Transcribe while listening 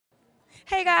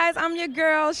Hey guys, I'm your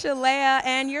girl Syieta,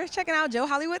 and you're checking out Joe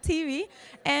Hollywood TV,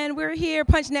 and we're here,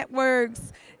 Punch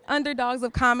Network's Underdogs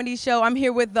of Comedy show. I'm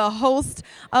here with the host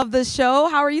of the show.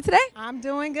 How are you today? I'm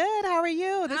doing good. How are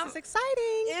you? This is exciting.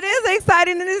 It is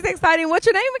exciting. It is exciting. What's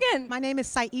your name again? My name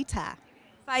is Syieta.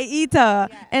 Syieta.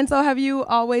 Yes. And so have you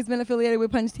always been affiliated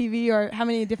with Punch TV, or how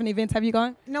many different events have you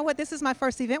gone? You know what? This is my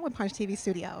first event with Punch TV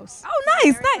Studios. Oh,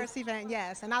 nice, Very nice. First event,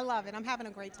 yes, and I love it. I'm having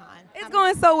a great time. It's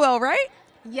going so well, right?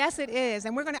 Yes, it is.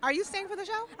 And are you staying for the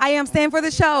show? I am staying for the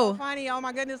show. Funny. Oh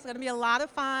my goodness, it's going to be a lot of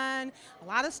fun, a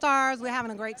lot of stars. We're having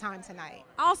a great time tonight.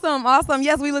 Awesome, awesome.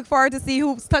 Yes, we look forward to see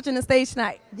who's touching the stage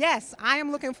tonight. Yes, I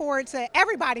am looking forward to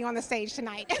everybody on the stage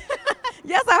tonight.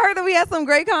 Yes, I heard that we had some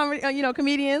great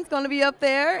comedians going to be up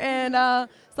there, and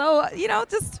so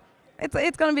just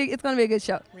it's gonna be a good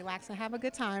show. Relax and have a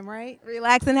good time, right?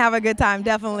 Relax and have a good time,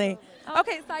 definitely.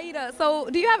 Okay, Syieta. So,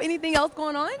 do you have anything else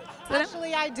going on?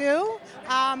 Actually, I do.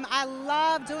 I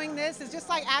love doing this. It's just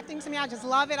like acting to me. I just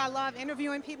love it. I love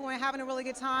interviewing people and having a really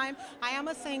good time. I am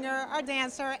a singer, a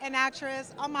dancer, an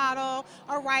actress, a model,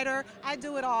 a writer. I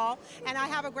do it all, and I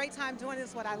have a great time doing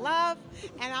this. What I love,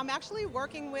 and I'm actually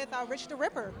working with Rich the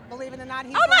Ripper. Believe it or not,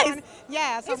 he's nice.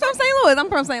 Yeah, so he's from St. Louis. I'm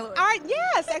from St. Louis. All right.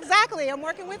 Yes, exactly. I'm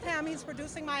working with him. He's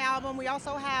producing my album. We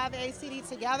also have a CD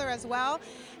together as well,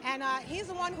 and he's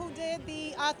the one who did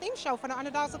the theme show for the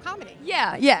Underdogs of Comedy.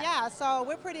 Yeah. Yeah, so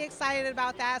we're pretty excited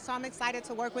about that. So I'm excited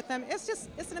to work with them. It's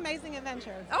an amazing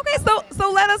adventure. Okay, so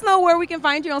let us know where we can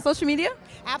find you on social media.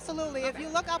 Absolutely. If you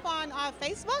look up on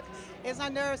Facebook, it's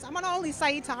under. I'm on only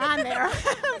Syieta on there,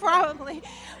 probably.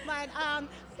 But I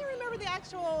can't remember the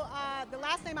actual. The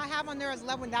last name I have on there is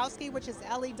Lewandowski, which is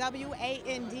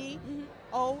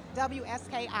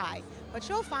LEWANDOWSKI. But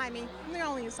you'll find me. I'm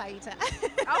only Syieta.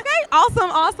 Okay,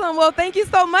 awesome. Well, thank you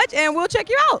so much, and we'll check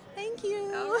you out. Thank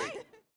you. All right.